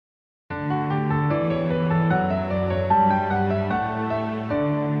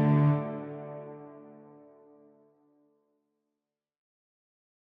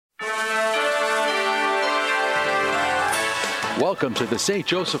Welcome to the St.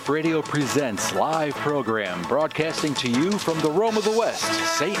 Joseph Radio Presents live program, broadcasting to you from the Rome of the West,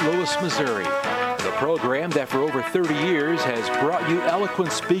 St. Louis, Missouri. The program that for over 30 years has brought you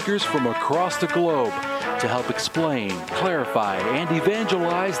eloquent speakers from across the globe to help explain, clarify, and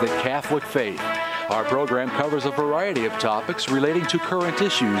evangelize the Catholic faith. Our program covers a variety of topics relating to current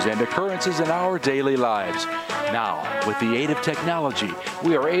issues and occurrences in our daily lives. Now, with the aid of technology,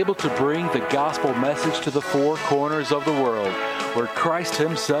 we are able to bring the gospel message to the four corners of the world, where Christ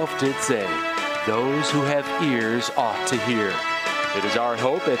himself did say, "Those who have ears ought to hear." It is our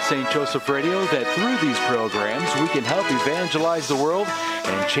hope at St. Joseph Radio that through these programs we can help evangelize the world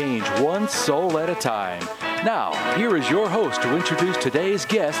and change one soul at a time. Now, here is your host to introduce today's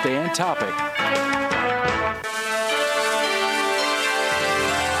guest and topic.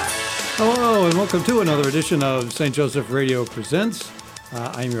 Hello, and welcome to another edition of St. Joseph Radio Presents.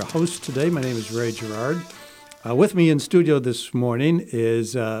 I'm your host today. My name is Gerard. With me in studio this morning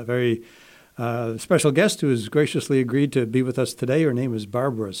is a very special guest who has graciously agreed to be with us today. Her name is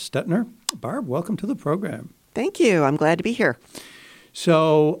Barbara Stettner. Barb, welcome to the program. Thank you. I'm glad to be here.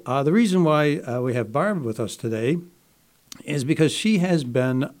 So the reason why we have Barb with us today is because she has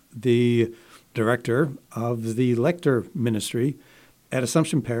been the director of the Lector Ministry at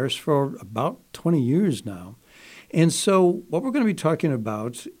Assumption Parish for about 20 years now. And so what we're going to be talking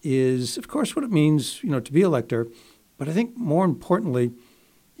about is, of course, what it means, to be a lector, but I think more importantly,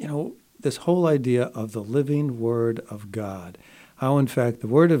 this whole idea of the living Word of God. How, in fact, the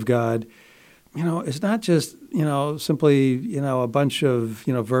Word of God, is not just, simply, a bunch of,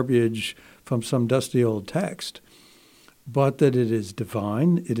 verbiage from some dusty old text, but that it is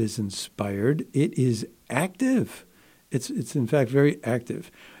divine, it is inspired, it is active. It's in fact very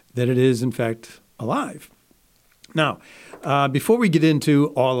active, that it is in fact alive. Now, before we get into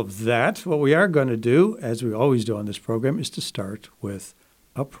all of that, what we are going to do, as we always do on this program, is to start with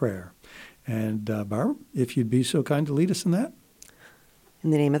a prayer. And Barbara, if you'd be so kind to lead us in that.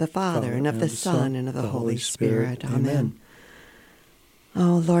 In the name of the Father, and of the Son, and of the Holy Spirit. Amen.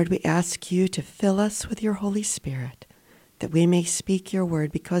 Oh, Lord, we ask you to fill us with your Holy Spirit, that we may speak your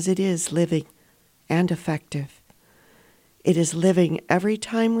word, because it is living and effective. It is living every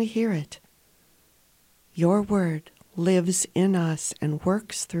time we hear it. Your word lives in us and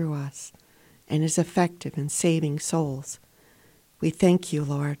works through us and is effective in saving souls. We thank you,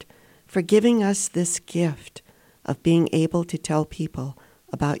 Lord, for giving us this gift of being able to tell people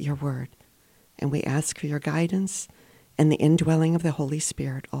about your word. And we ask for your guidance and the indwelling of the Holy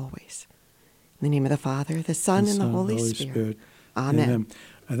Spirit always. In the name of the Father, the Son, and the Holy Spirit. Amen. Amen.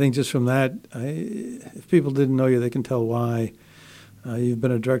 I think just from that, if people didn't know you, they can tell why you've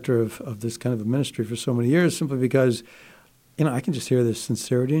been a director of this kind of a ministry for so many years, simply because, I can just hear the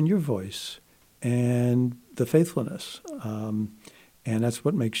sincerity in your voice and the faithfulness. And that's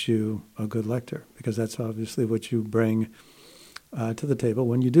what makes you a good lector, because that's obviously what you bring to the table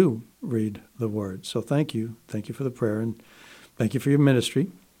when you do read the Word. So thank you. Thank you for the prayer, and thank you for your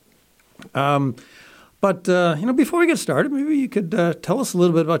ministry. But, before we get started, maybe you could tell us a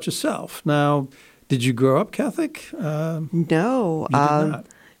little bit about yourself. Now, did you grow up Catholic? No. You did not.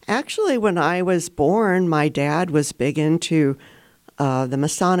 Actually, when I was born, my dad was big into the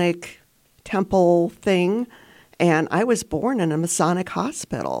Masonic temple thing, and I was born in a Masonic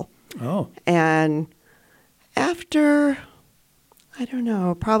hospital. Oh. And after,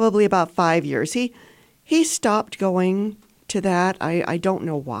 probably about 5 years, he stopped going to that. I don't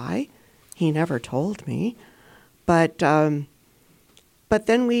know why. He never told me, but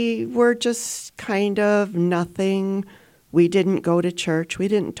then we were just kind of nothing. We didn't go to church. We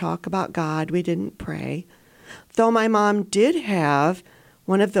didn't talk about God. We didn't pray. Though my mom did have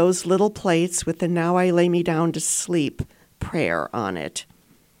one of those little plates with the "Now I lay me down to sleep" prayer on it.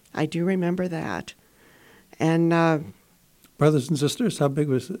 I do remember that. And brothers and sisters, how big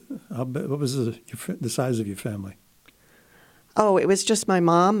was it? What was the size of your family? Oh, it was just my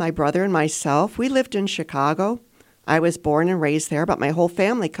mom, my brother, and myself. We lived in Chicago. I was born and raised there, but my whole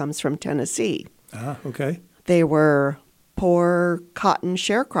family comes from Tennessee. Ah, okay. They were poor cotton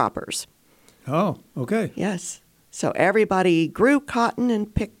sharecroppers. Oh, okay. Yes. So everybody grew cotton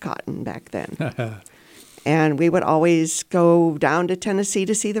and picked cotton back then. And we would always go down to Tennessee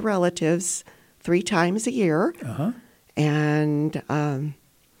to see the relatives 3 times a year. Uh-huh. And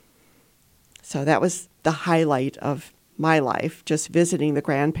so that was the highlight of my life, just visiting the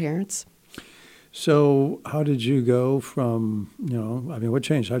grandparents. So how did you go from, what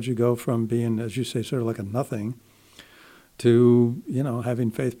changed? How did you go from being, as you say, sort of like a nothing to,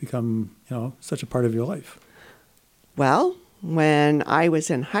 having faith become, such a part of your life? Well, when I was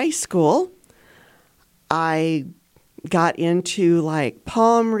in high school, I got into like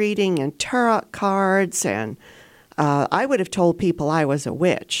palm reading and tarot cards, and I would have told people I was a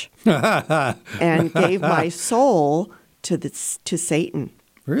witch and gave my soul to Satan.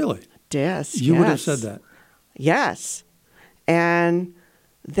 Really? Yes. You would have said that? Yes. And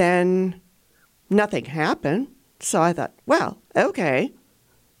then nothing happened. So I thought, well, okay,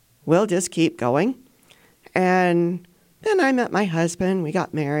 we'll just keep going. And then I met my husband. We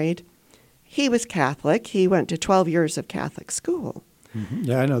got married. He was Catholic. He went to 12 years of Catholic school. Mm-hmm.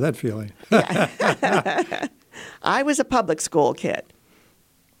 Yeah, I know that feeling. I was a public school kid.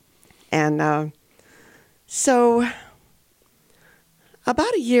 And so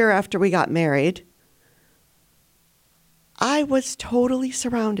about a year after we got married, I was totally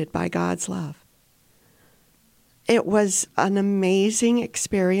surrounded by God's love. It was an amazing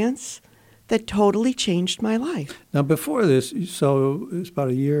experience that totally changed my life. Now, before this, so it was about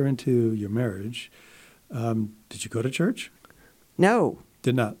a year into your marriage. Did you go to church? No.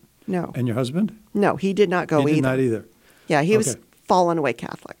 Did not? No. And your husband? No, he did not go either. He did not either? Yeah, he was fallen away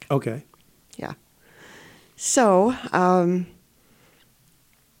Catholic. Okay. Yeah. So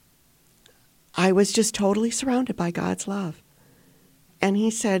I was just totally surrounded by God's love. And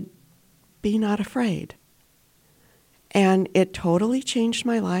he said, be not afraid. And it totally changed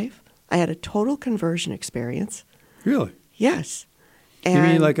my life. I had a total conversion experience. Really? Yes. And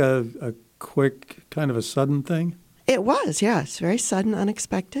you mean like a quick, kind of a sudden thing? It was, yes. Very sudden,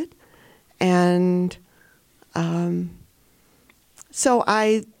 unexpected. And so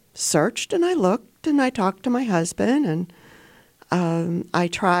I searched and I looked and I talked to my husband, and I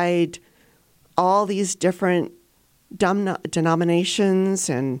tried all these different denominations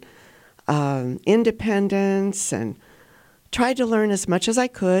and independence, and tried to learn as much as I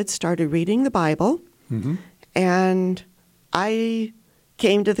could, started reading the Bible, mm-hmm. and I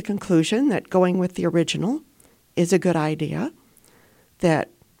came to the conclusion that going with the original is a good idea, that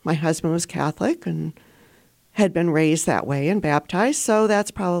my husband was Catholic and had been raised that way and baptized, so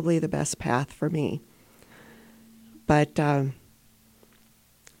that's probably the best path for me. But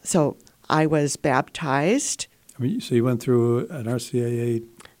so I was baptized. I mean, so you went through an RCIA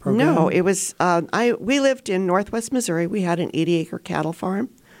program? No, it was, we lived in northwest Missouri. We had an 80-acre cattle farm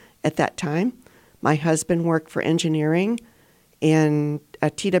at that time. My husband worked for engineering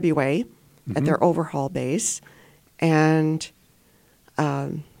at TWA mm-hmm. at their overhaul base. And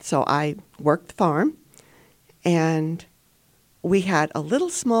so I worked the farm. And we had a little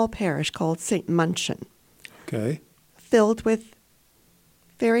small parish called St. Munchin. Okay. Filled with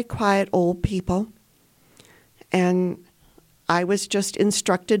very quiet old people. And I was just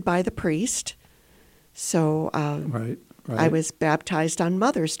instructed by the priest. So right. I was baptized on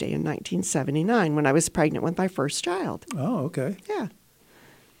Mother's Day in 1979 when I was pregnant with my first child. Oh, okay. Yeah.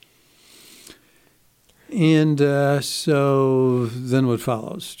 And so then what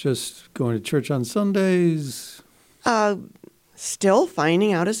follows? Just going to church on Sundays? Still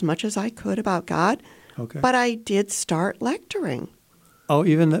finding out as much as I could about God. Okay. But I did start lecturing. Oh,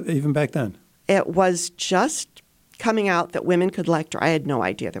 even back then? It was just coming out that women could lecture. I had no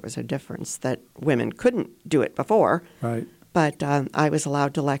idea there was a difference, that women couldn't do it before. Right. But I was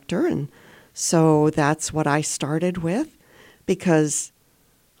allowed to lecture, and so that's what I started with, because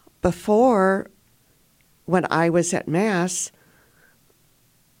before, when I was at Mass,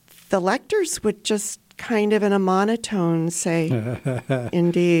 the lectors would just kind of in a monotone say,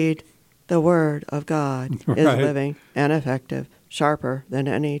 indeed, the Word of God is living and effective, sharper than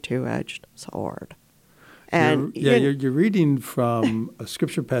any two-edged sword. And you're reading from a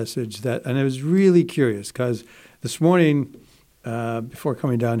scripture passage and I was really curious because this morning, before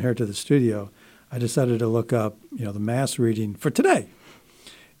coming down here to the studio, I decided to look up, the Mass reading for today,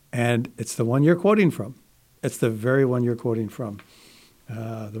 and it's the one you're quoting from. It's the very one you're quoting from,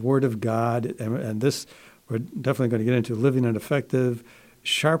 the Word of God, and this we're definitely going to get into, living and effective,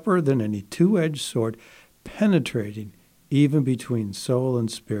 sharper than any two-edged sword, penetrating even between soul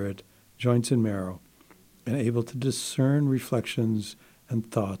and spirit, joints and marrow, and able to discern reflections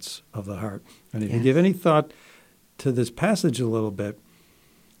and thoughts of the heart. And if you give any thought to this passage a little bit,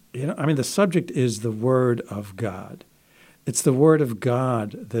 the subject is the Word of God. It's the Word of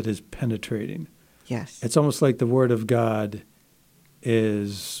God that is penetrating. Yes. It's almost like the Word of God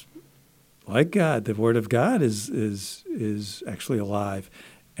is like God. The Word of God is actually alive.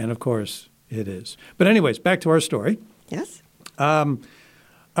 And, of course, it is. But anyways, back to our story. Yes.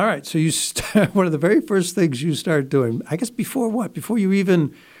 All right, so one of the very first things you start doing, I guess before what? Before you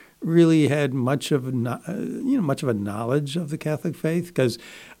even really had much of a knowledge of the Catholic faith? Because,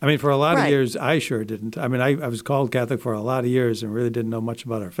 for a lot of years, I sure didn't. I was called Catholic for a lot of years and really didn't know much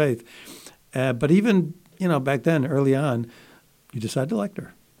about our faith. But even back then, early on, you decided to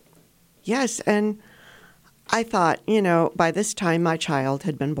lecture. Yes, and I thought, by this time my child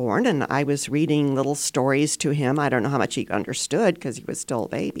had been born, and I was reading little stories to him. I don't know how much he understood because he was still a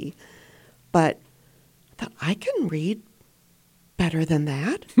baby. But I thought, I can read better than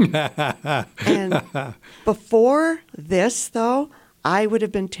that. And before this, though, I would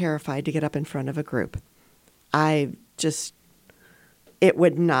have been terrified to get up in front of a group. It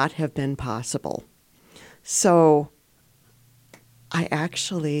would not have been possible. So I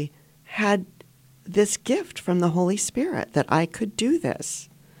actually had this gift from the Holy Spirit that I could do this.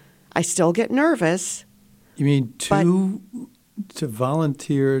 I still get nervous. You mean to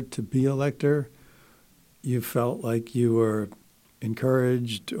volunteer to be a lector, you felt like you were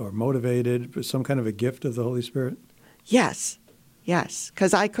encouraged or motivated for some kind of a gift of the Holy Spirit? Yes,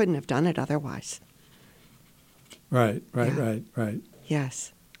 because I couldn't have done it otherwise. Right. Yeah.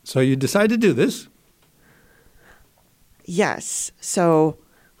 Yes. So you decided to do this? Yes. So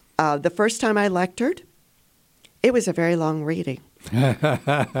the first time I lectured, it was a very long reading.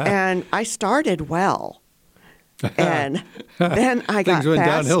 And I started well. And then I got Things went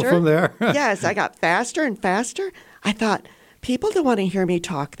downhill from there. Yes, I got faster and faster. I thought, people don't want to hear me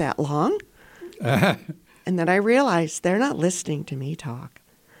talk that long. And then I realized they're not listening to me talk.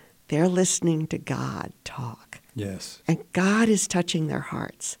 They're listening to God talk. Yes. And God is touching their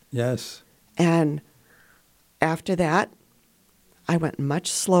hearts. Yes. And after that, I went much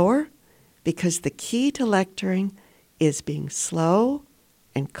slower because the key to lecturing is being slow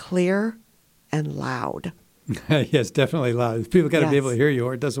and clear and loud. Yes, definitely loud. People got to be able to hear you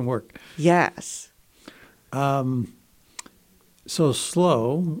or it doesn't work. Yes. So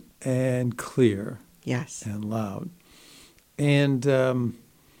slow and clear. Yes. And loud. And,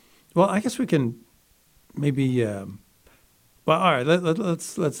 I guess we can maybe, all right,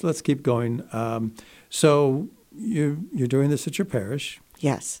 let's keep going. So you're doing this at your parish.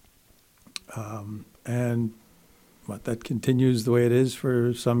 Yes. And that continues the way it is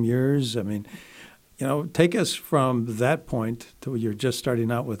for some years. I mean, take us from that point to you're just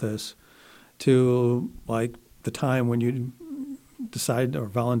starting out with this to like the time when you decide or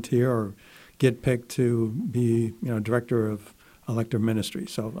volunteer or get picked to be, director of a lector ministry.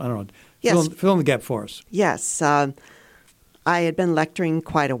 So I don't know. Yes. Fill in the gap for us. Yes. I had been lecturing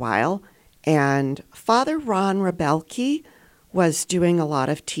quite a while, and Father Ron Rebelke was doing a lot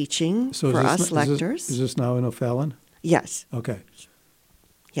of teaching for us lectors. Is this now in O'Fallon? Yes. Okay.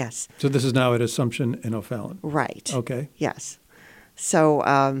 Yes. So this is now at Assumption in O'Fallon? Right. Okay. Yes.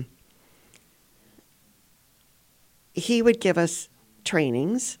 So he would give us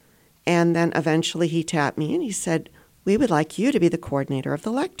trainings, and then eventually he tapped me and he said, we would like you to be the coordinator of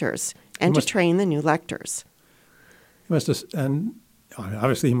the lectors and to train the new lectors. He must have, and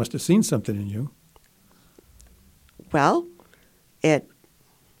obviously he must have seen something in you. Well,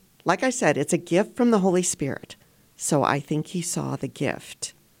 like I said, it's a gift from the Holy Spirit. So I think he saw the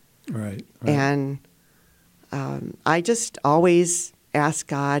gift. Right. And I just always ask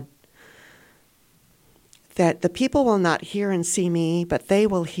God that the people will not hear and see me, but they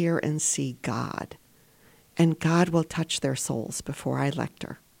will hear and see God. And God will touch their souls before I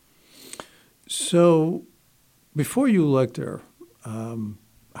lecture. So before you lecture,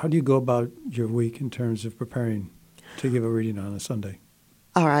 how do you go about your week in terms of preparing to give a reading on a Sunday?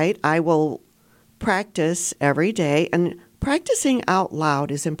 All right. I will practice every day. And practicing out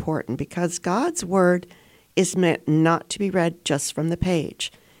loud is important because God's word is meant not to be read just from the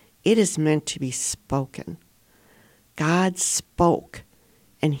page. It is meant to be spoken. God spoke,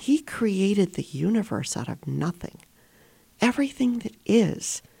 and he created the universe out of nothing. Everything that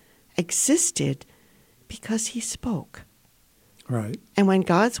is existed because he spoke. Right. And when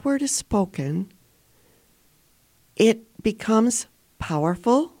God's word is spoken, it becomes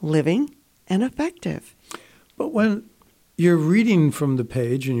powerful, living, and effective. But when you're reading from the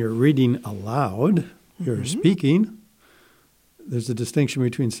page and you're reading aloud, you're speaking, there's a distinction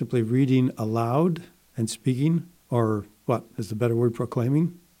between simply reading aloud and speaking, or what is the better word,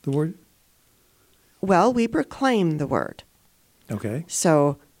 proclaiming the word? Well, we proclaim the word. Okay.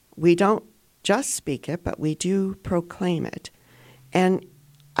 So we don't just speak it, but we do proclaim it. And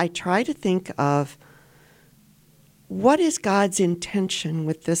I try to think of what is God's intention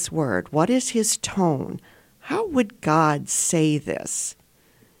with this word? What is his tone? How would God say this?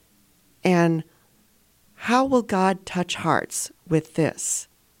 And how will God touch hearts with this?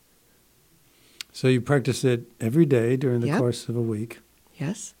 So you practice it every day during the course of a week?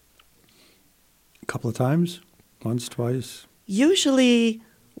 Yes. A couple of times? Once, twice? Usually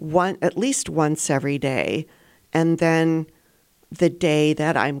at least once every day. And then the day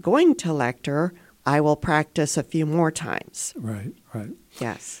that I'm going to lecture, I will practice a few more times. Right.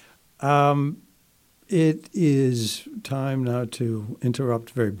 Yes. It is time now to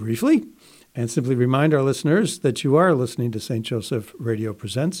interrupt very briefly and simply remind our listeners that you are listening to St. Joseph Radio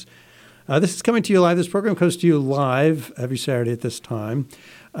Presents. This is coming to you live. This program comes to you live every Saturday at this time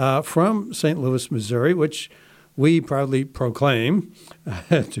from St. Louis, Missouri, which we proudly proclaim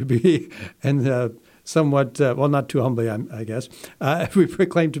to be, and somewhat, well, not too humbly, I guess, we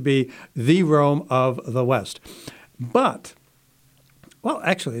proclaim to be the Rome of the West. But, well,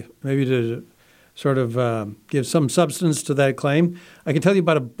 actually, maybe to sort of give some substance to that claim, I can tell you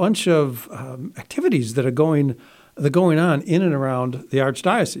about a bunch of activities that are going on in and around the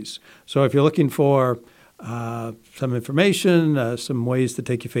Archdiocese. So if you're looking for some information, some ways to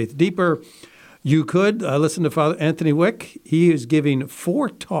take your faith deeper, you could listen to Father Anthony Wick. He is giving 4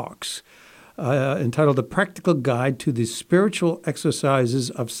 talks entitled The Practical Guide to the Spiritual Exercises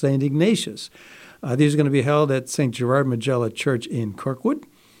of St. Ignatius. These are going to be held at St. Gerard Magella Church in Kirkwood.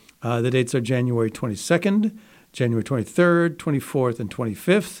 The dates are January 22nd, January 23rd, 24th, and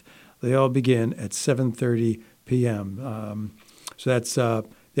 25th. They all begin at 7:30 p.m. So that's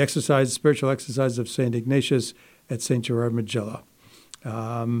the spiritual exercise of St. Ignatius at St. Gerard Magella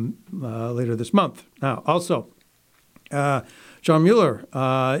later this month. Now, also, John Mueller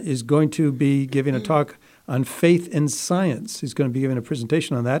is going to be giving a talk on faith and science. He's going to be giving a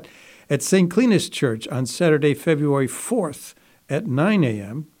presentation on that at St. Cletus Church on Saturday, February 4th at 9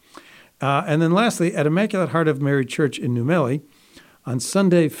 a.m. And then lastly, at Immaculate Heart of Mary Church in New Melle, on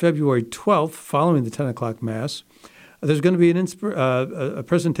Sunday, February 12th, following the 10 o'clock Mass, there's going to be a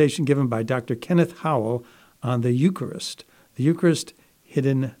presentation given by Dr. Kenneth Howell on the Eucharist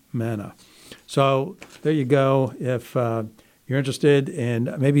Hidden Manna. So there you go. If you're interested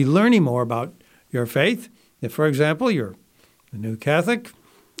in maybe learning more about your faith, if, for example, you're a new Catholic,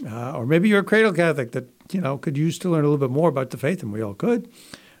 or maybe you're a cradle Catholic that, could use to learn a little bit more about the faith, and we all could,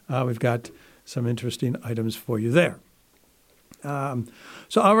 we've got some interesting items for you there.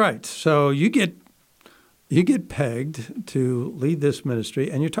 So, all right. So you get pegged to lead this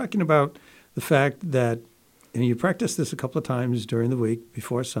ministry, and you're talking about the fact that you practice this a couple of times during the week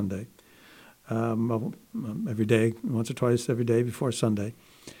before Sunday, every day, once or twice every day before Sunday.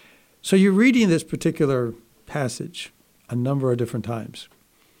 So you're reading this particular passage a number of different times.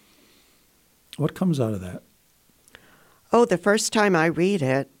 What comes out of that? Oh, the first time I read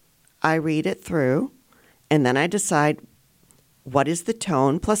it through, and then I decide what is the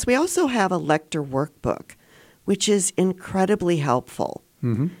tone. Plus, we also have a lector workbook, which is incredibly helpful.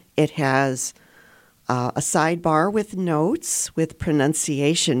 Mm-hmm. It has a sidebar with notes, with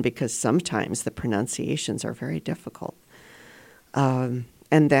pronunciation, because sometimes the pronunciations are very difficult. And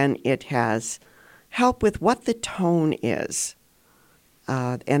then it has help with what the tone is,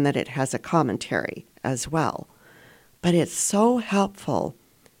 and that it has a commentary as well. But it's so helpful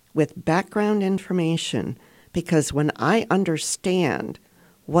with background information, because when I understand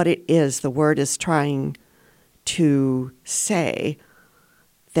what it is the Word is trying to say,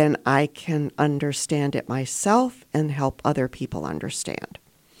 then I can understand it myself and help other people understand.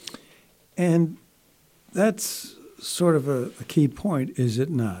 And that's sort of a key point, is it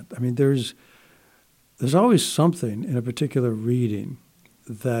not? I mean, there's always something in a particular reading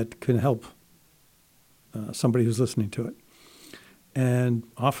that can help somebody who's listening to it. And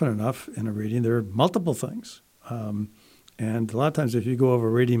often enough in a reading, there are multiple things. And a lot of times if you go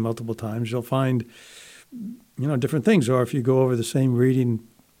over reading multiple times, you'll find, different things. Or if you go over the same reading,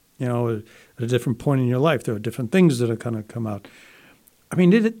 at a different point in your life, there are different things that are going to come out. I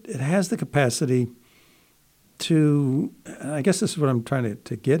mean, it has the capacity to, and I guess this is what I'm trying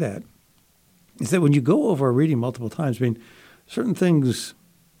to get at, is that when you go over a reading multiple times, certain things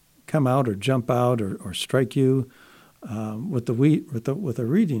come out or jump out or strike you with a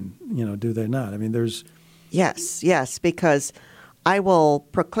reading, do they not? I mean, there's... Yes, because I will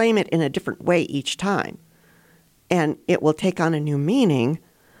proclaim it in a different way each time, and it will take on a new meaning.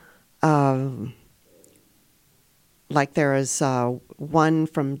 Like there is one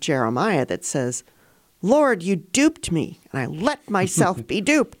from Jeremiah that says, "Lord, you duped me, and I let myself be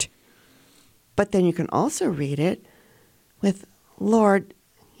duped." But then you can also read it with, "Lord,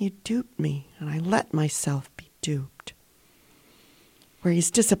 you duped me, and I let myself be duped." Where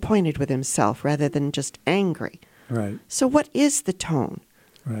he's disappointed with himself rather than just angry. Right. So what is the tone?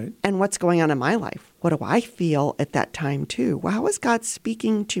 Right. And what's going on in my life? What do I feel at that time too? Well, how is God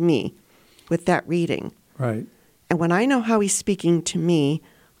speaking to me with that reading? Right. And when I know how he's speaking to me,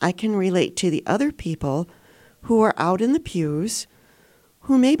 I can relate to the other people who are out in the pews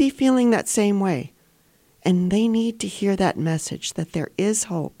who may be feeling that same way. And they need to hear that message that there is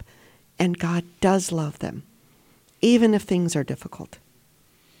hope And God does love them, even if things are difficult.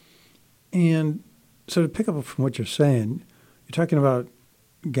 And so to pick up from what you're saying, you're talking about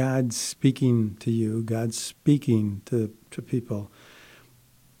God speaking to you, God speaking to people,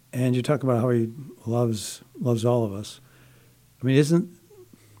 and you talk about how he loves all of us. I mean,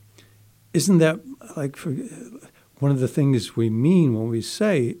 isn't that like one of the things we mean when we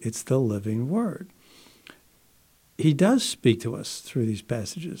say it's the living word? He does speak to us through these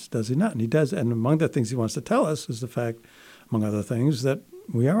passages, does he not? And he does, and among the things he wants to tell us is the fact, among other things, that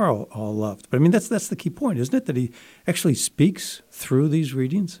we are all loved. But I mean, that's the key point, isn't it? That he actually speaks through these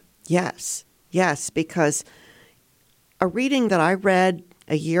readings? Yes, because a reading that I read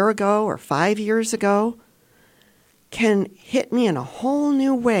a year ago or 5 years ago can hit me in a whole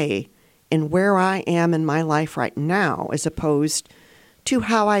new way in where I am in my life right now, as opposed to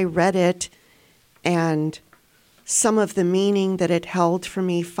how I read it and some of the meaning that it held for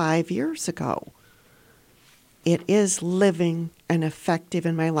me 5 years ago. It is living and effective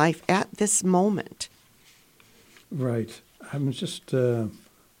in my life at this moment. Right. I'm just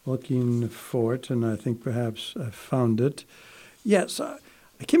looking for it, and I think perhaps I found it. Yes, I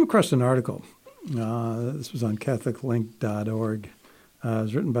came across an article. This was on catholiclink.org. It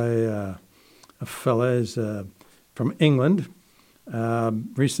was written by a fellow from England,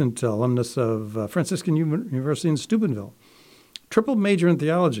 recent alumnus of Franciscan University in Steubenville. Triple major in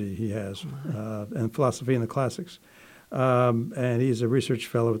theology he has, and philosophy and the classics. And he's a research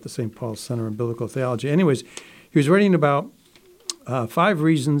fellow at the St. Paul Center in Biblical Theology. Anyways, he was writing about 5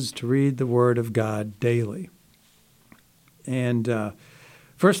 reasons to read the Word of God daily. And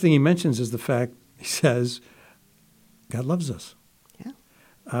first thing he mentions is the fact, he says, God loves us. Yeah.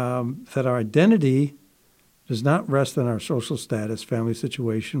 That our identity does not rest on our social status, family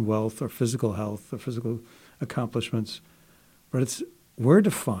situation, wealth, or physical health, or physical accomplishments, but we're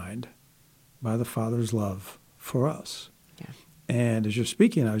defined by the Father's love for us. Yeah. And as you're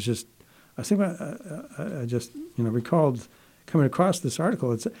speaking, I just recalled coming across this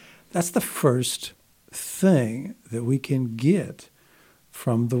article. That's the first thing that we can get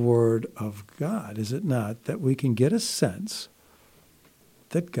from the Word of God, is it not? That we can get a sense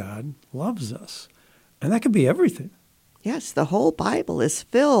that God loves us. And that could be everything. Yes, the whole Bible is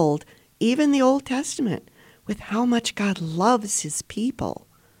filled, even the Old Testament, with how much God loves his people.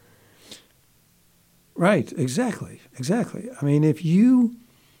 Right, exactly. I mean, if you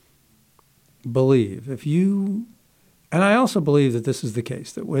believe, and I also believe that this is the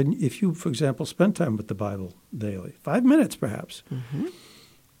case, that if you, for example, spend time with the Bible daily, 5 minutes perhaps, Mm-hmm.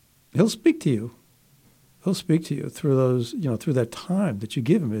 He'll speak to you. He'll speak to you through those, through that time that you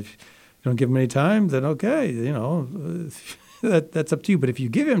give him. If you don't give him any time, then okay, that's up to you. But if you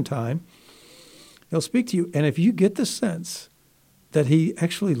give him time, he'll speak to you. And if you get the sense that he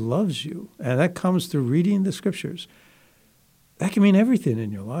actually loves you, and that comes through reading the Scriptures, that can mean everything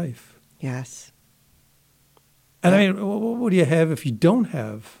in your life. Yes. And I mean, what do you have if you don't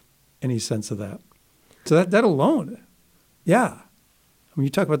have any sense of that? So that alone, yeah. I mean, you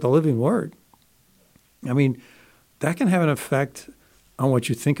talk about the living Word. I mean, that can have an effect on what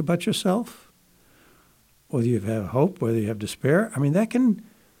you think about yourself, whether you have hope, whether you have despair. I mean, that can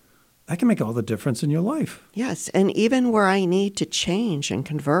make all the difference in your life. Yes, and even where I need to change and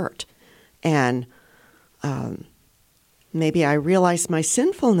convert, and maybe I realize my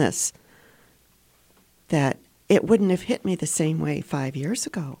sinfulness, that it wouldn't have hit me the same way 5 years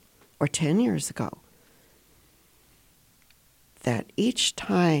ago or 10 years ago. That each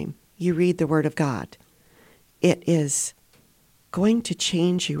time you read the Word of God, it is going to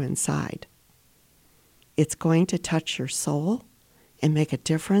change you inside. It's going to touch your soul and make a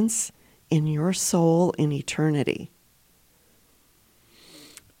difference in your soul in eternity.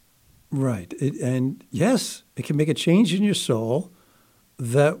 Right. And yes, it can make a change in your soul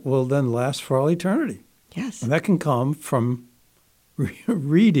that will then last for all eternity. Yes. And that can come from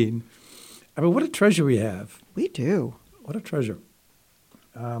reading. I mean, what a treasure we have. We do. What a treasure.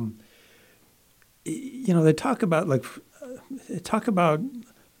 They talk about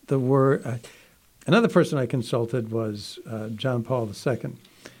the Word. Another person I consulted was John Paul II.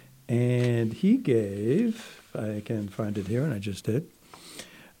 And he gave, if I can find it here, and I just did,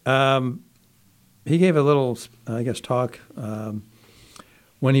 he gave a little, talk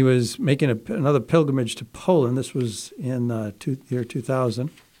when he was making another pilgrimage to Poland. This was in year 2000.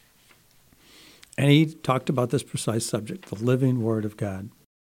 And he talked about this precise subject, the living Word of God.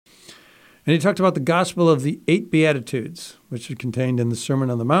 And he talked about the gospel of the 8 Beatitudes, which are contained in the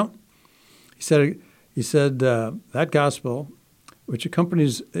Sermon on the Mount. He said that gospel, which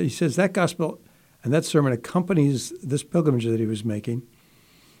accompanies, he says that gospel and that sermon accompanies this pilgrimage that he was making.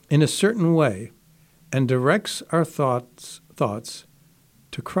 in a certain way and directs our thoughts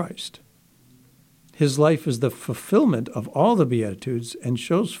to Christ. His life is the fulfillment of all the Beatitudes and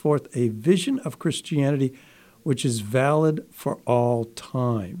shows forth a vision of Christianity which is valid for all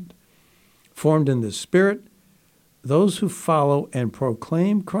time. Formed in the Spirit, those who follow and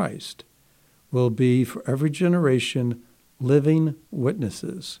proclaim Christ will be for every generation living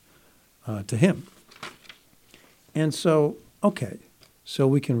witnesses to him. And so, so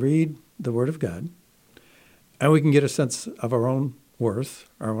we can read the Word of God, and we can get a sense of our own worth,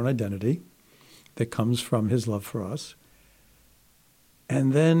 our own identity that comes from his love for us.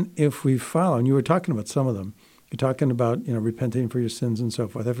 And then if we follow, and you were talking about some of them, you're talking about, repenting for your sins and so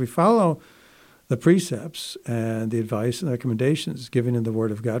forth. If we follow the precepts and the advice and recommendations given in the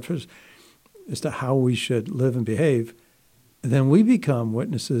Word of God for us as to how we should live and behave, then we become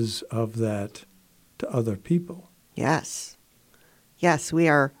witnesses of that to other people. Yes. Yes, we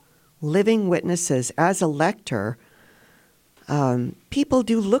are living witnesses. As a lector, people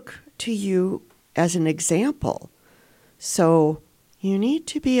do look to you as an example. So you need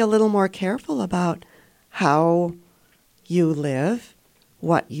to be a little more careful about how you live,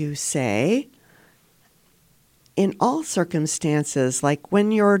 what you say, in all circumstances, like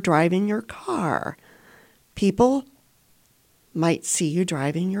when you're driving your car. People might see you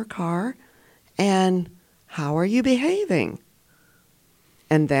driving your car, and how are you behaving?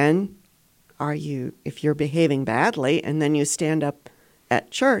 And then if you're behaving badly, and then you stand up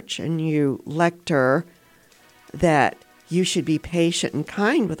at church and you lecture that you should be patient and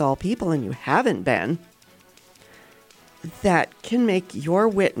kind with all people, and you haven't been, that can make your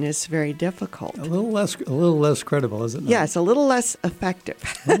witness very difficult. A little less credible, is it not? Yes, a little less effective.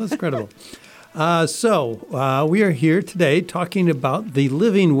 A little less credible. So we are here today talking about the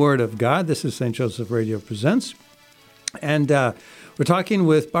living Word of God. This is St. Joseph Radio Presents. And we're talking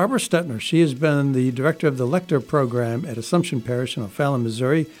with Barbara Stettner. She has been the director of the Lector Program at Assumption Parish in O'Fallon,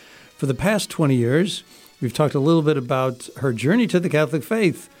 Missouri for the past 20 years. We've talked a little bit about her journey to the Catholic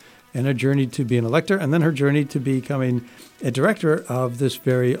faith and her journey to being a lector, and then her journey to becoming a director of this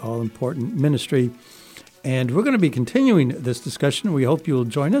very all-important ministry. And we're going to be continuing this discussion. We hope you will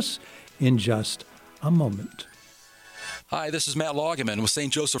join us in just a moment. Hi, this is Matt Loggeman with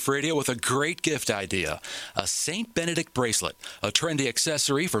St. Joseph Radio with a great gift idea. A St. Benedict bracelet, a trendy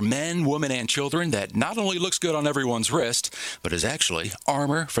accessory for men, women, and children that not only looks good on everyone's wrist, but is actually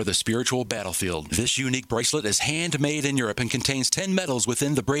armor for the spiritual battlefield. This unique bracelet is handmade in Europe and contains 10 medals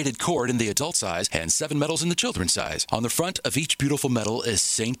within the braided cord in the adult size and 7 medals in the children's size. On the front of each beautiful medal is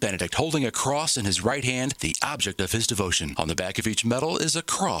St. Benedict holding a cross in his right hand, the object of his devotion. On the back of each medal is a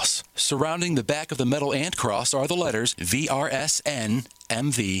cross. Surrounding the back of the medal and cross are the letters VRSN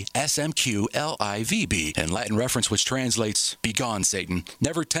MVSMQLIVB, in Latin reference which translates, "Begone, Satan.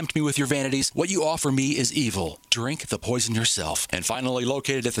 Never tempt me with your vanities. What you offer me is evil. Drink the poison yourself." And finally,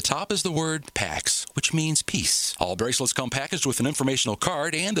 located at the top is the word Pax, which means peace. All bracelets come packaged with an informational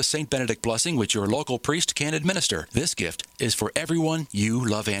card and the St. Benedict blessing, which your local priest can administer. This gift is for everyone you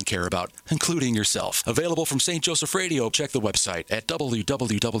love and care about, including yourself. Available from St. Joseph Radio. Check the website at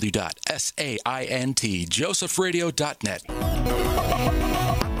www.saintjosephradio.net.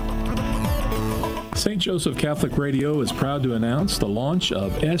 St. Joseph Catholic Radio is proud to announce the launch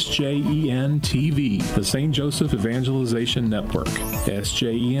of SJEN TV, the St. Joseph Evangelization Network.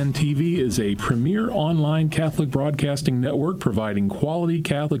 SJEN TV is a premier online Catholic broadcasting network providing quality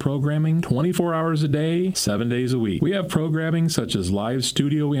Catholic programming 24 hours a day, 7 days a week. We have programming such as live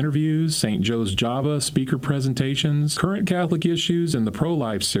studio interviews, St. Joe's Java speaker presentations, current Catholic issues, and the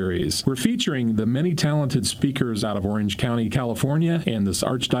Pro-Life series. We're featuring the many talented speakers out of Orange County, California, and this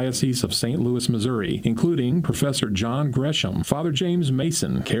Archdiocese of St. Louis, Missouri, including Professor John Gresham, Father James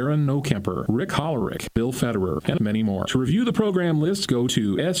Mason, Karen Nokemper, Rick Hollerick, Bill Federer, and many more. To review the program list, go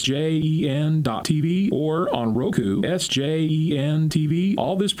to sjen.tv or on Roku, SJEN TV.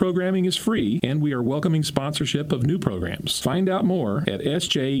 All this programming is free, and we are welcoming sponsorship of new programs. Find out more at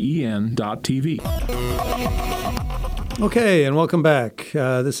sjen.tv. Okay, and welcome back.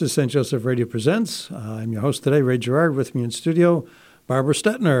 This is St. Joseph Radio Presents. I'm your host today, Ray Gerard. With me in studio, Barbara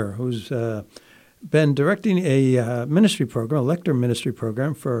Stettner, who's been directing a ministry program, a lector ministry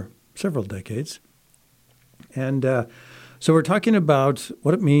program for several decades. And so we're talking about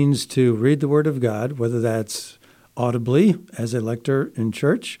what it means to read the Word of God, whether that's audibly as a lector in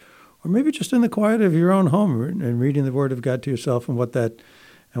church, or maybe just in the quiet of your own home and reading the Word of God to yourself and what that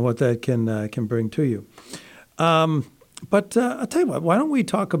can bring to you. But I'll tell you what, why don't we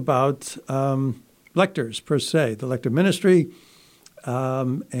talk about lectors per se, the lector ministry,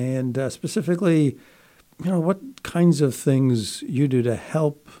 and specifically, what kinds of things you do to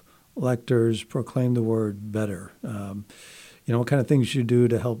help lectors proclaim the word better? What kind of things you do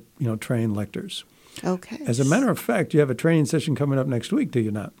to help, train lectors. Okay. As a matter of fact, you have a training session coming up next week, do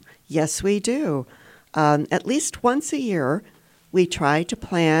you not? Yes, we do. At least once a year, we try to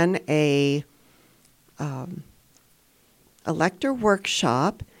plan a lector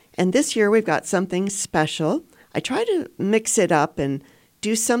workshop. And this year we've got something special. I try to mix it up and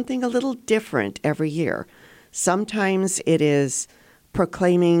do something a little different every year. Sometimes it is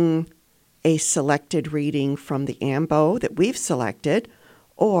proclaiming a selected reading from the AMBO that we've selected,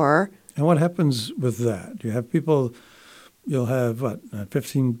 or... And what happens with that? You have people, you'll have,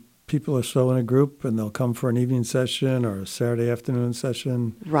 15 people or so in a group, and they'll come for an evening session or a Saturday afternoon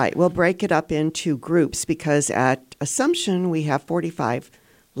session? Right. We'll break it up into groups because at Assumption we have 45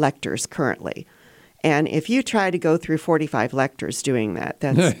 lectors currently. And if you try to go through 45 lectors doing that,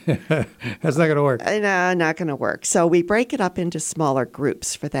 that's not going to work. No, not going to work. So we break it up into smaller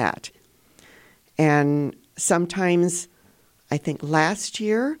groups for that. And sometimes, I think last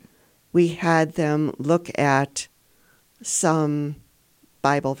year, we had them look at some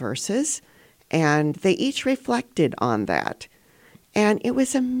Bible verses, and they each reflected on that. And it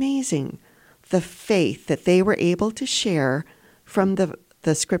was amazing, the faith that they were able to share from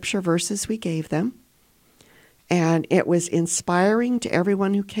the scripture verses we gave them. And it was inspiring to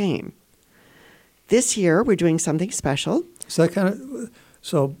everyone who came. This year, we're doing something special.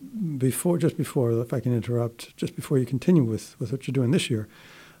 So before, if I can interrupt, just before you continue with what you're doing this year,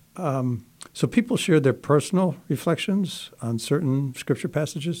 so people shared their personal reflections on certain scripture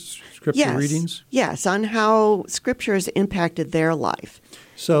passages, scripture readings? Yes, on how scripture has impacted their life.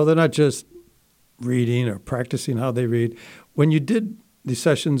 So they're not just reading or practicing how they read. When you did these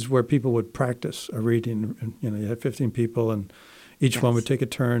sessions where people would practice a reading, and you had 15 people and each one would take a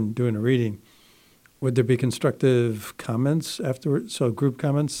turn doing a reading, would there be constructive comments afterwards? So a group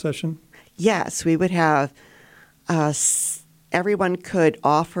comments session? Yes, we would have, everyone could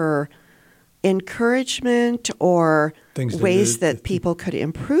offer encouragement or ways that people could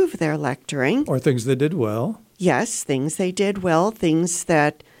improve their lecturing. Or things they did well. Yes, things they did well, things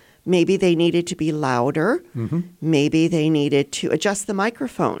that maybe they needed to be louder. Mm-hmm. Maybe they needed to adjust the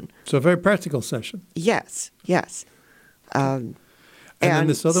microphone. So a very practical session. Yes. And then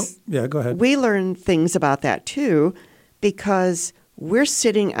this other, go ahead. We learn things about that too, because we're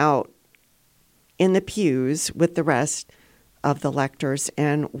sitting out in the pews with the rest of the lectors,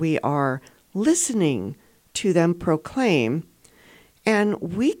 and we are listening to them proclaim, and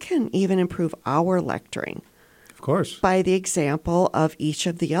we can even improve our lecturing. Of course. By the example of each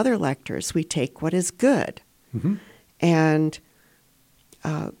of the other lectors. We take what is good. Mm-hmm. And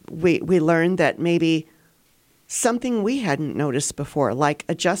we learned that maybe something we hadn't noticed before, like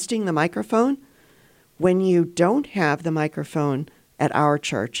adjusting the microphone. When you don't have the microphone at our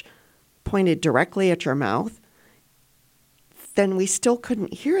church pointed directly at your mouth, then we still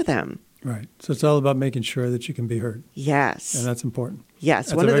couldn't hear them. Right. So it's all about making sure that you can be heard. Yes. And that's important. Yes.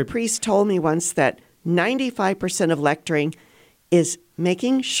 That's one of the priests told me once that 95% of lecturing is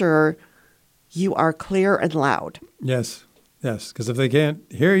making sure you are clear and loud. Yes. Because if they can't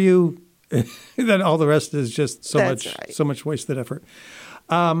hear you, then all the rest is just so much wasted effort.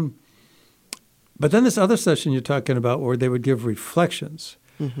 But then this other session you're talking about where they would give reflections.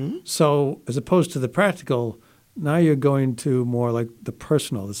 Mm-hmm. So as opposed to the practical, now you're going to more like the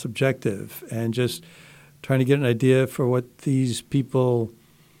personal, the subjective, and just trying to get an idea for what these people,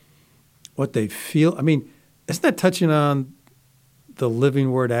 what they feel. I mean, isn't that touching on the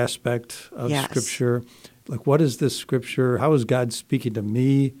living word aspect of Scripture? Like, what is this Scripture? How is God speaking to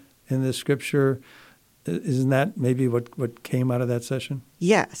me in this Scripture? Isn't that maybe what came out of that session?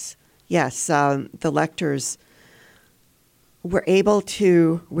 Yes. The lectors were able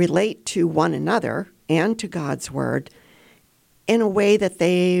to relate to one another and to God's Word in a way that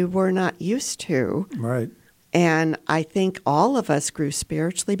they were not used to. Right. And I think all of us grew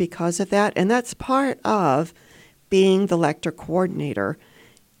spiritually because of that. And that's part of being the lector coordinator,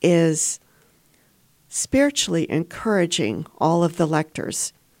 is spiritually encouraging all of the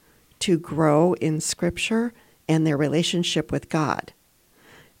lectors to grow in Scripture and their relationship with God.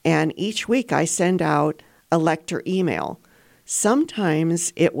 And each week I send out a lector email.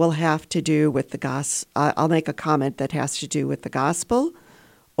 Sometimes it will have to do with the gospel. I'll make a comment that has to do with the gospel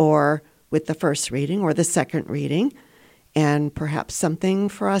or with the first reading or the second reading, and perhaps something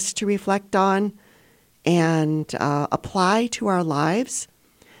for us to reflect on and apply to our lives.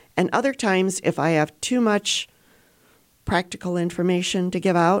 And other times, if I have too much practical information to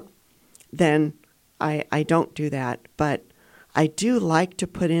give out, then I don't do that. But I do like to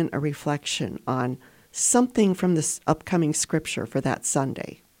put in a reflection on something from this upcoming Scripture for that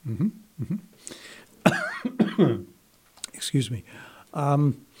Sunday. Excuse me.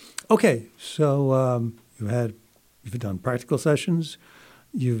 Okay, so you've done practical sessions.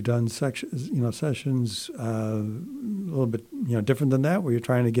 You've done sessions a little bit different than that, where you're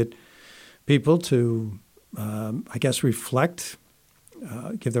trying to get people to, I guess, reflect,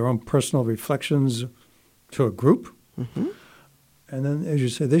 give their own personal reflections to a group. Mm-hmm. And then, as you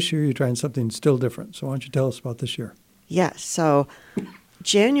say, this year you're trying something still different. So why don't you tell us about this year? Yes. So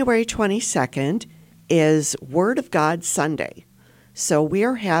January 22nd is Word of God Sunday. So we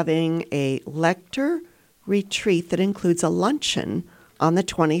are having a lector retreat that includes a luncheon on the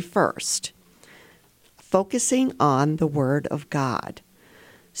 21st, focusing on the Word of God.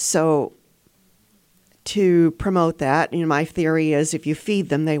 So to promote that, my theory is if you feed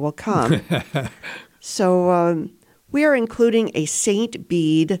them, they will come. So we are including a St.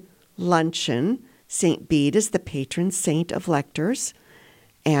 Bede luncheon. St. Bede is the patron saint of lectors.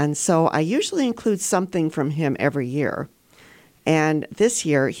 And so I usually include something from him every year. And this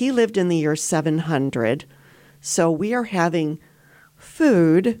year, he lived in the year 700. So we are having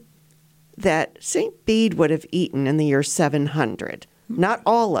food that St. Bede would have eaten in the year 700. Not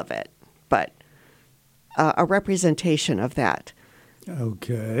all of it, but a representation of that.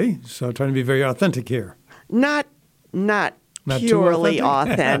 Okay. So trying to be very authentic here. Not purely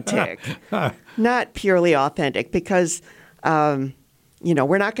authentic. Not purely authentic because,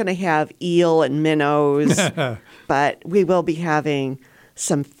 we're not going to have eel and minnows, but we will be having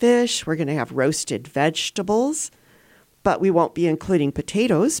some fish. We're going to have roasted vegetables, but we won't be including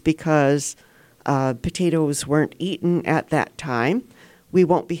potatoes because potatoes weren't eaten at that time. We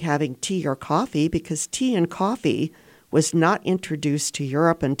won't be having tea or coffee because tea and coffee was not introduced to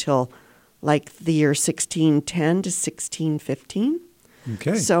Europe until like the year 1610 to 1615.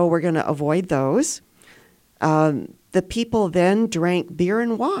 Okay. So we're going to avoid those. The people then drank beer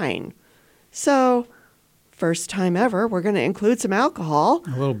and wine. So first time ever, we're going to include some alcohol.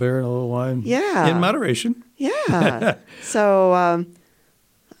 A little beer and a little wine. Yeah. In moderation. Yeah. So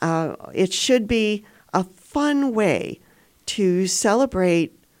it should be a fun way to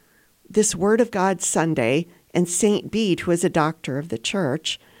celebrate this Word of God Sunday and St. Bede, who is a doctor of the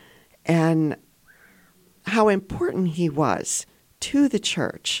church, and how important he was to the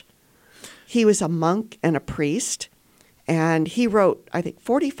church. He was a monk and a priest, and he wrote, I think,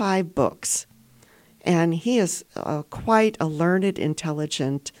 45 books. And he is quite a learned,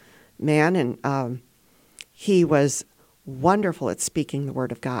 intelligent man, and he was wonderful at speaking the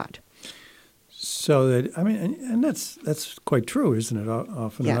Word of God. So that, and that's quite true, isn't it?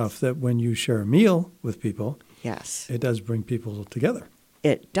 Often Yes. enough that when you share a meal with people, Yes. it does bring people together.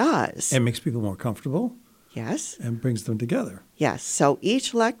 It does. It makes people more comfortable. Yes. And brings them together. Yes. So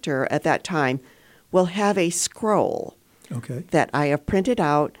each lector at that time will have a scroll Okay. that I have printed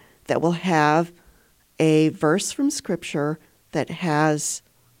out that will have a verse from Scripture that has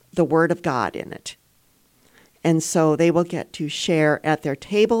the Word of God in it. And so they will get to share at their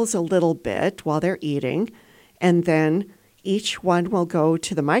tables a little bit while they're eating, and then each one will go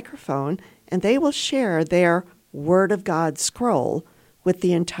to the microphone and they will share their Word of God scroll with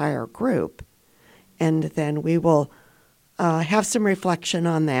the entire group. And then we will have some reflection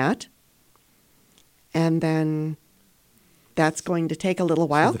on that. And then that's going to take a little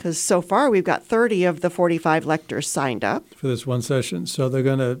while because so far we've got 30 of the 45 lectors signed up. For this one session. So they're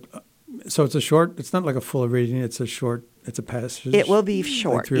going to, so it's a short, it's not like a full reading, it's a passage. It will be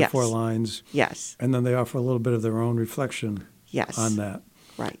short, like 3 yes. or 4 lines. Yes. And then they offer a little bit of their own reflection Yes. on that.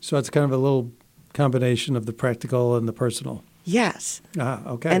 Right. So it's kind of a little combination of the practical and the personal. Yes.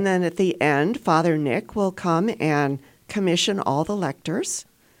 Okay. And then at the end, Father Nick will come and commission all the lectors.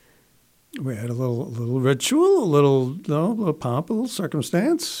 We had a little ritual, a little pomp, a little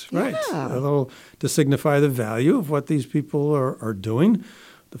circumstance, right? Yeah. A little to signify the value of what these people are doing.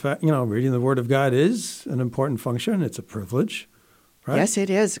 The fact, reading the Word of God is an important function. It's a privilege, right? Yes,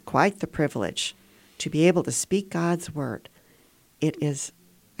 it is quite the privilege to be able to speak God's Word. It is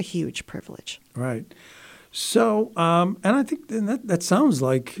a huge privilege. Right. So, and I think that sounds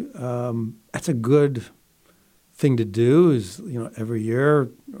like that's a good thing to do. Is every year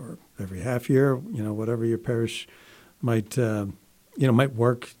or every half year, whatever your parish might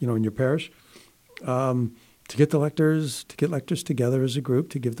work, in your parish, to get lectors together as a group,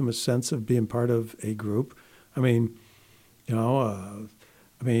 to give them a sense of being part of a group. Having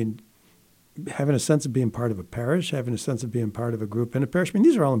a sense of being part of a parish, having a sense of being part of a group in a parish.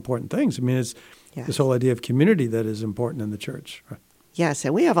 These are all important things. It's Yes. this whole idea of community that is important in the church. Right? Yes,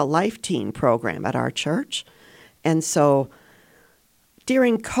 and we have a life teen program at our church. And so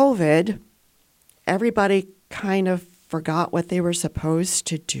during COVID, everybody kind of forgot what they were supposed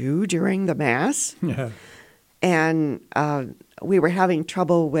to do during the Mass. Yeah. And we were having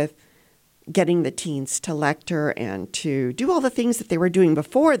trouble with getting the teens to lector and to do all the things that they were doing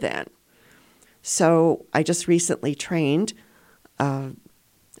before then. So I just recently trained a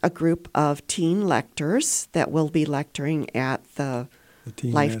group of teen lectors that will be lecturing at the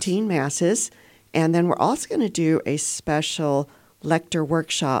Life Teen Masses. And then we're also going to do a special lector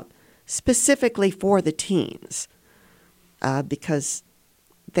workshop specifically for the teens because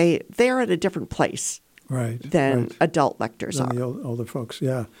they're at a different place than adult lectors than are. The older folks,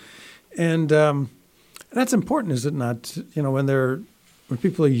 yeah. And that's important, is it not? When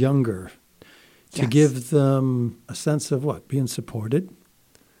people are younger, to give them a sense of what? Being supported?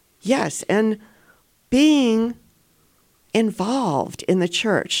 Yes, and being involved in the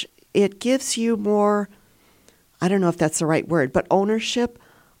church. It gives you more, I don't know if that's the right word, but ownership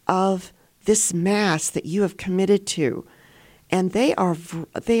of this Mass that you have committed to. And they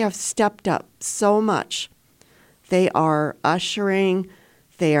have stepped up so much. They are ushering,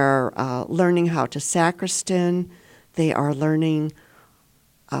 they are learning how to sacristan, they are learning,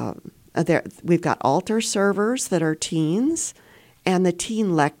 we've got altar servers that are teens, and the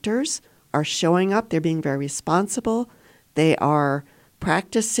teen lectors are showing up. They're being very responsible. They are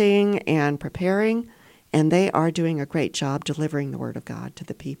practicing and preparing, and they are doing a great job delivering the Word of God to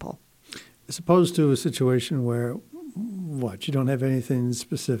the people. As opposed to a situation where, you don't have anything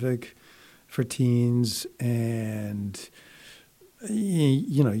specific for teens, and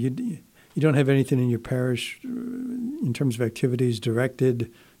you don't have anything in your parish in terms of activities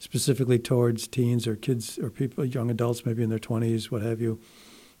directed specifically towards teens or kids or people, young adults, maybe in their 20s, what have you.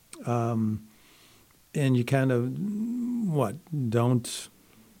 And you kind of, don't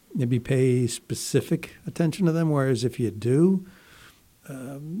maybe pay specific attention to them, whereas if you do,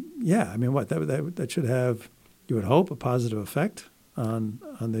 that should have, you would hope, a positive effect on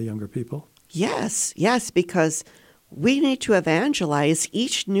the younger people. Yes, because we need to evangelize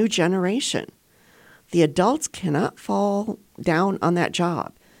each new generation. The adults cannot fall down on that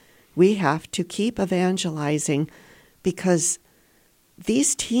job. We have to keep evangelizing because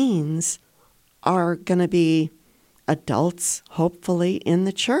these teens are going to be adults, hopefully, in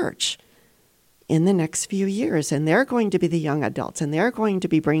the church in the next few years. And they're going to be the young adults, and they're going to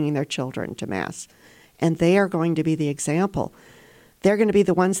be bringing their children to Mass. And they are going to be the example. They're going to be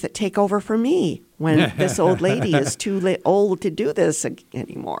the ones that take over for me when this old lady is too old to do this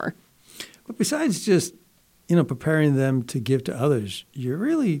anymore. But besides just, preparing them to give to others, you're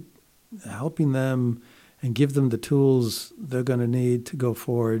really helping them and give them the tools they're going to need to go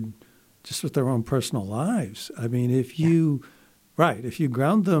forward just with their own personal lives. I mean, if you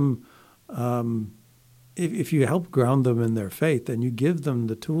ground them, if you help ground them in their faith, then you give them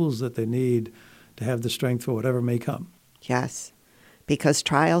the tools that they need to have the strength for whatever may come. Yes, because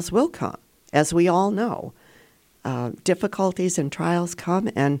trials will come, as we all know. Difficulties and trials come,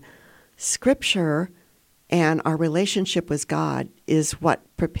 and Scripture and our relationship with God is what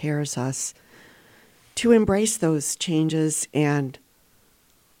prepares us to embrace those changes and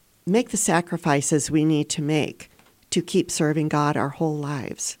make the sacrifices we need to make to keep serving God our whole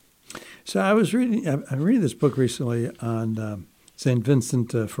lives. So I'm reading this book recently on St.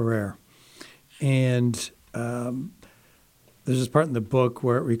 Vincent Ferrer, and there's this part in the book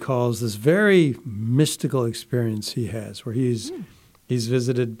where it recalls this very mystical experience he has, where he's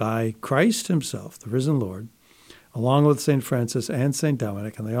visited by Christ himself, the risen Lord, along with St. Francis and St.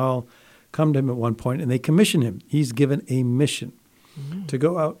 Dominic, and they all come to him at one point, and they commission him. He's given a mission to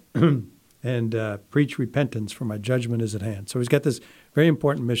go out and preach repentance, for my judgment is at hand. So he's got this very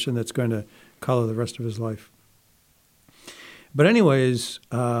important mission that's going to color the rest of his life. But anyways,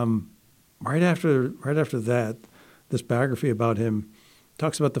 right after that, this biography about him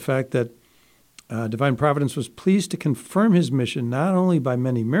talks about the fact that Divine Providence was pleased to confirm his mission not only by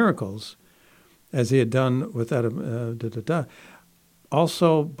many miracles, as he had done with that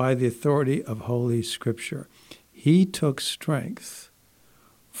also by the authority of Holy Scripture. He took strength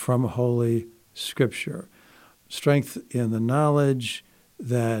from Holy Scripture, strength in the knowledge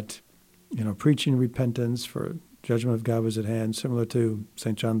that, preaching repentance for judgment of God was at hand, similar to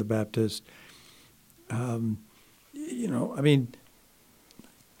St. John the Baptist. Not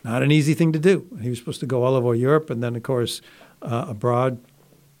an easy thing to do. He was supposed to go all over Europe and then, of course, abroad.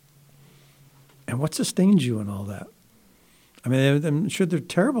 And what sustains you in all that? I mean, I'm sure there are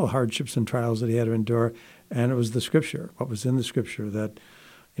terrible hardships and trials that he had to endure, and it was the Scripture, what was in the Scripture, that,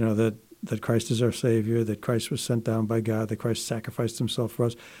 that Christ is our Savior, that Christ was sent down by God, that Christ sacrificed himself for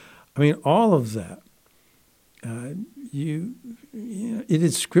us. I mean, all of that. It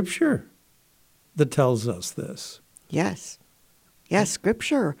is Scripture that tells us this. Yes. Yes,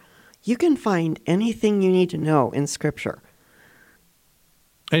 Scripture. You can find anything you need to know in Scripture.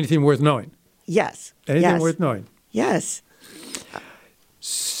 Anything worth knowing? Yes. Anything worth knowing? Yes.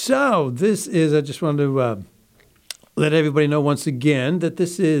 So this is, I just wanted to let everybody know once again that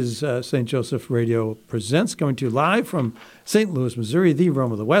this is St. Joseph Radio Presents, coming to you live from St. Louis, Missouri, the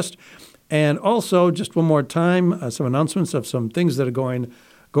Rome of the West. And also, just one more time, some announcements of some things that are going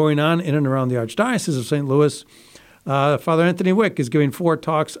on in and around the Archdiocese of St. Louis. Father Anthony Wick is giving 4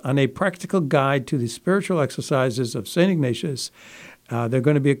 talks on a practical guide to the spiritual exercises of St. Ignatius. They're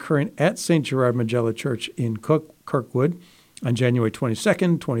going to be occurring at St. Gerard Magella Church in Kirkwood on January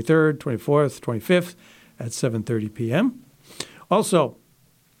 22nd, 23rd, 24th, 25th at 7:30 p.m. Also,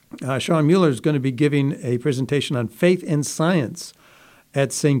 Sean Mueller is going to be giving a presentation on faith and science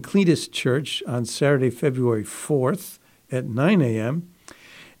at St. Cletus Church on Saturday, February 4th at 9 a.m.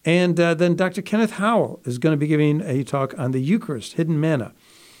 And then Dr. Kenneth Howell is going to be giving a talk on the Eucharist, Hidden Manna,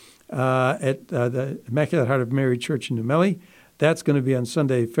 at the Immaculate Heart of Mary Church in New Melle. That's going to be on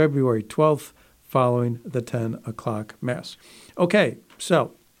Sunday, February 12th, following the 10 o'clock Mass. Okay,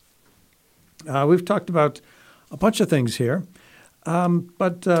 so we've talked about a bunch of things here,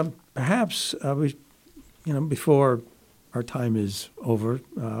 but perhaps before our time is over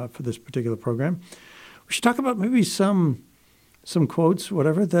for this particular program, we should talk about maybe some quotes,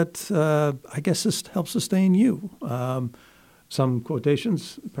 whatever, that I guess this helps sustain you. Some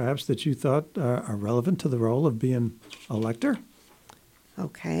quotations, perhaps, that you thought are relevant to the role of being a lector.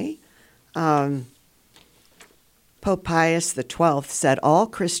 Okay. Pope Pius XII said, all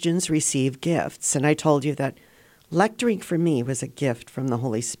Christians receive gifts. And I told you that lecturing for me was a gift from the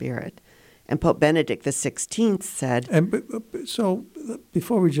Holy Spirit. And Pope Benedict XVI said... So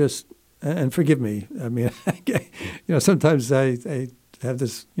before we just... And forgive me. I mean, sometimes I have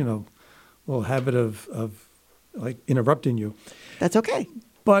this, little habit of like interrupting you. That's okay.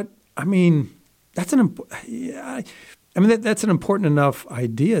 But I mean, that's an important enough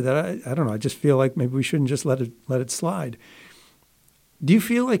idea that I don't know. I just feel like maybe we shouldn't just let it slide. Do you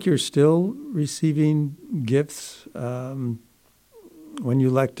feel like you're still receiving gifts when you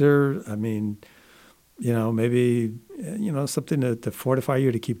lecture? I mean, maybe something to fortify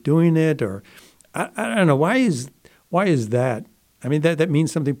you to keep doing it, or I don't know. Why is that? I mean, that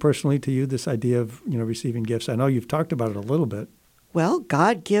means something personally to you, this idea of receiving gifts. I know you've talked about it a little bit. Well,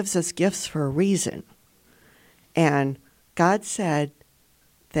 God gives us gifts for a reason, and God said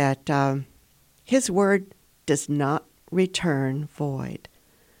that His word does not return void,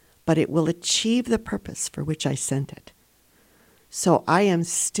 but it will achieve the purpose for which I sent it. So I am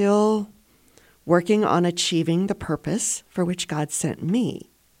still working on achieving the purpose for which God sent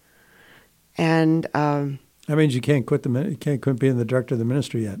me. And that means you can't quit quit being the director of the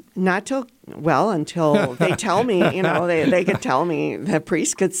ministry yet. Until they tell me, they could tell me, the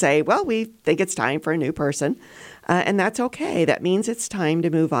priest could say, well, we think it's time for a new person. And that's okay. That means it's time to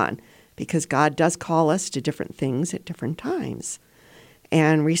move on, because God does call us to different things at different times.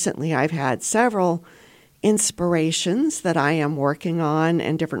 And recently I've had several inspirations that I am working on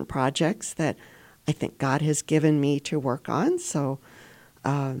and different projects that I think God has given me to work on. So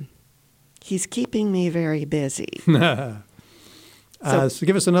He's keeping me very busy. So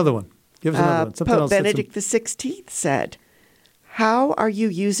give us another one. Pope Benedict XVI said, how are you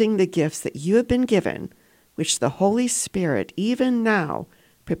using the gifts that you have been given, which the Holy Spirit even now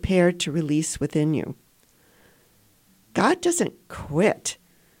prepared to release within you? God doesn't quit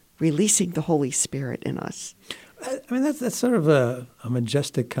releasing the Holy Spirit in us. I mean, that's sort of a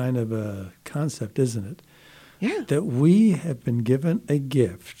majestic kind of a concept, isn't it? Yeah. That we have been given a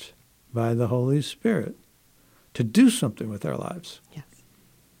gift by the Holy Spirit to do something with our lives. Yes.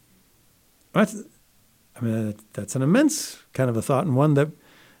 That's an immense kind of a thought, and one that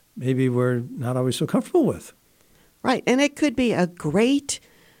maybe we're not always so comfortable with. Right. And it could be a great,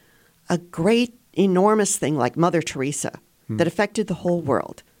 enormous thing like Mother Teresa that affected the whole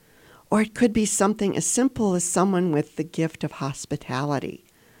world. Or it could be something as simple as someone with the gift of hospitality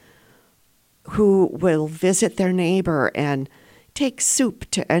who will visit their neighbor and take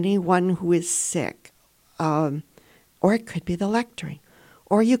soup to anyone who is sick. Or it could be the lecturing.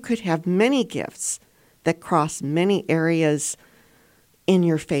 Or you could have many gifts that cross many areas in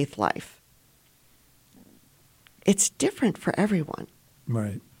your faith life. It's different for everyone.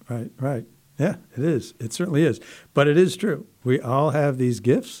 Right. Yeah, it is. It certainly is. But it is true. We all have these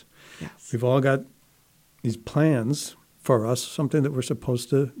gifts. Yes. We've all got these plans for us, something that we're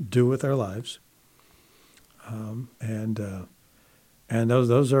supposed to do with our lives. And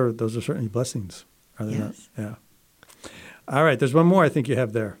those are certainly blessings, are they not? Yeah. All right, there's one more I think you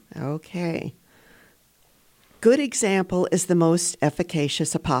have there. Okay. good example is the most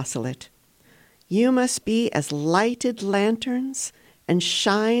efficacious apostolate. You must be as lighted lanterns and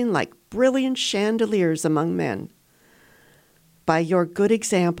shine like brilliant chandeliers among men. By your good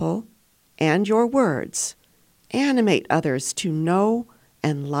example and your words, animate others to know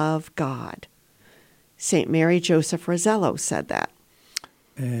and love God. St. Mary Joseph Rosello said that.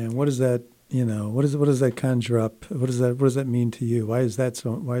 And what does that, what does that conjure up? What does that mean to you? Why is that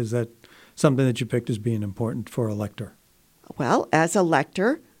something that you picked as being important for a lector? Well, as a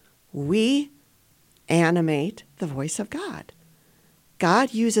lector, we animate the voice of God.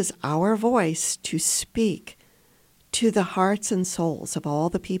 God uses our voice to speak to the hearts and souls of all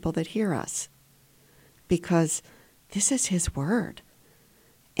the people that hear us, because this is His word.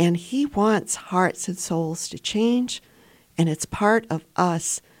 And He wants hearts and souls to change, and it's part of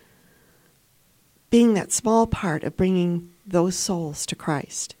us being that small part of bringing those souls to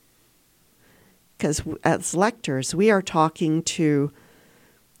Christ. Because as lectors, we are talking to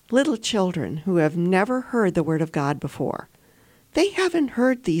little children who have never heard the Word of God before. They haven't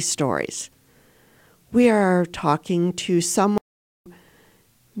heard these stories. We are talking to someone who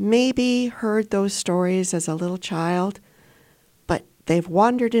maybe heard those stories as a little child, but they've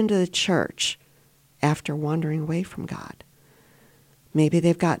wandered into the church after wandering away from God. Maybe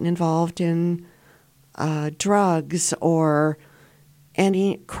they've gotten involved in drugs or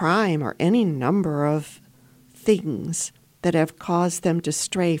any crime or any number of things that have caused them to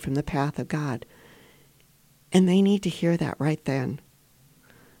stray from the path of God. And they need to hear that right then.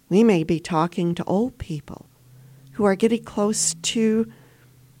 We may be talking to old people who are getting close to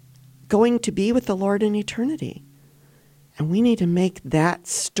going to be with the Lord in eternity. And we need to make that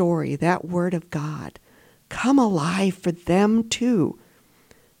story, that Word of God, come alive for them too.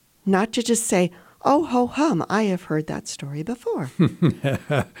 Not to just say, oh, ho, hum, I have heard that story before.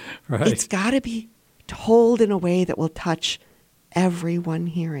 Right. It's got to be told in a way that will touch everyone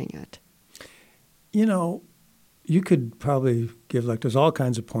hearing it. You could probably give lectors all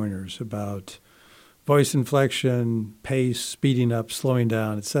kinds of pointers about voice inflection, pace, speeding up, slowing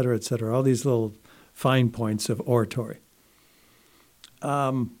down, et cetera, all these little fine points of oratory.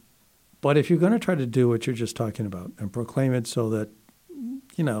 But if you're going to try to do what you're just talking about and proclaim it so that,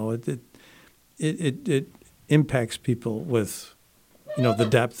 it impacts people with, the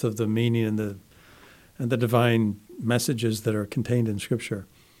depth of the meaning and the divine messages that are contained in Scripture,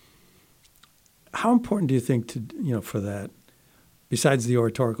 how important do you think for that, besides the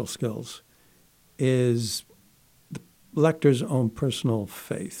oratorical skills, is the lector's own personal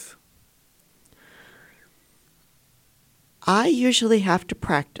faith? I usually have to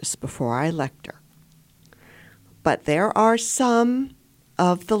practice before I lecture. But there are some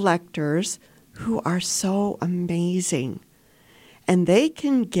of the lectors who are so amazing. And they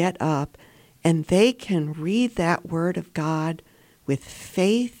can get up and they can read that Word of God with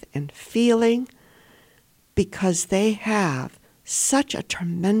faith and feeling because they have such a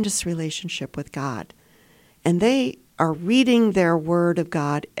tremendous relationship with God. And they are reading their Word of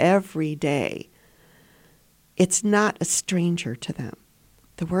God every day. It's not a stranger to them.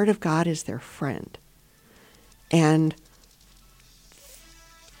 The Word of God is their friend. And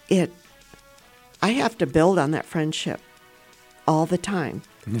I have to build on that friendship all the time.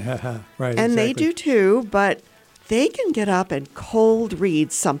 Yeah, right. And exactly. they do too, but they can get up and cold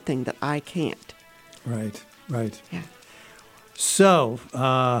read something that I can't. Right. Yeah. So,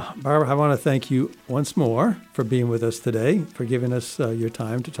 Barbara, I want to thank you once more for being with us today, for giving us your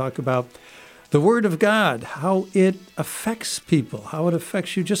time to talk about the Word of God, how it affects people, how it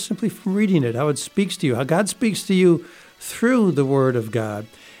affects you just simply from reading it, how it speaks to you, how God speaks to you through the Word of God,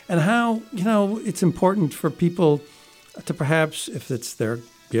 and how, it's important for people to perhaps, if it's their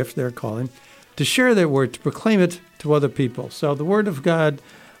gift, their calling, to share their word, to proclaim it to other people. So the Word of God,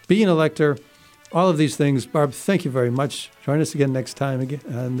 being a lector, all of these things. Barb, thank you very much. Join us again next time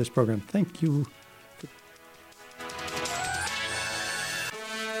on this program. Thank you.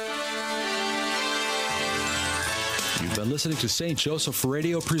 You've been listening to St. Joseph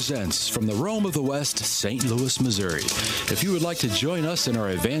Radio Presents from the Rome of the West, St. Louis, Missouri. If you would like to join us in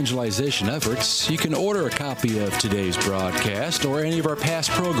our evangelization efforts, you can order a copy of today's broadcast or any of our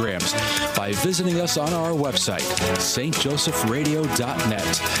past programs by visiting us on our website,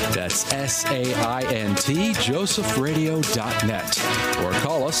 stjosephradio.net. That's SAINT, josephradio.net. Or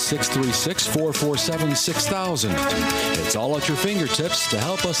call us 636-447-6000. It's all at your fingertips to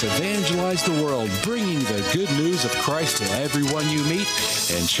help us evangelize the world, bringing the good news of Christ to everyone you meet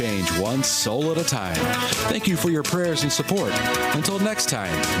and change one soul at a time. Thank you for your prayers and support. Until next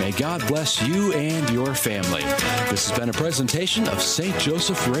time, may God bless you and your family. This has been a presentation of St.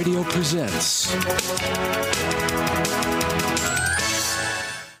 Joseph Radio Presents.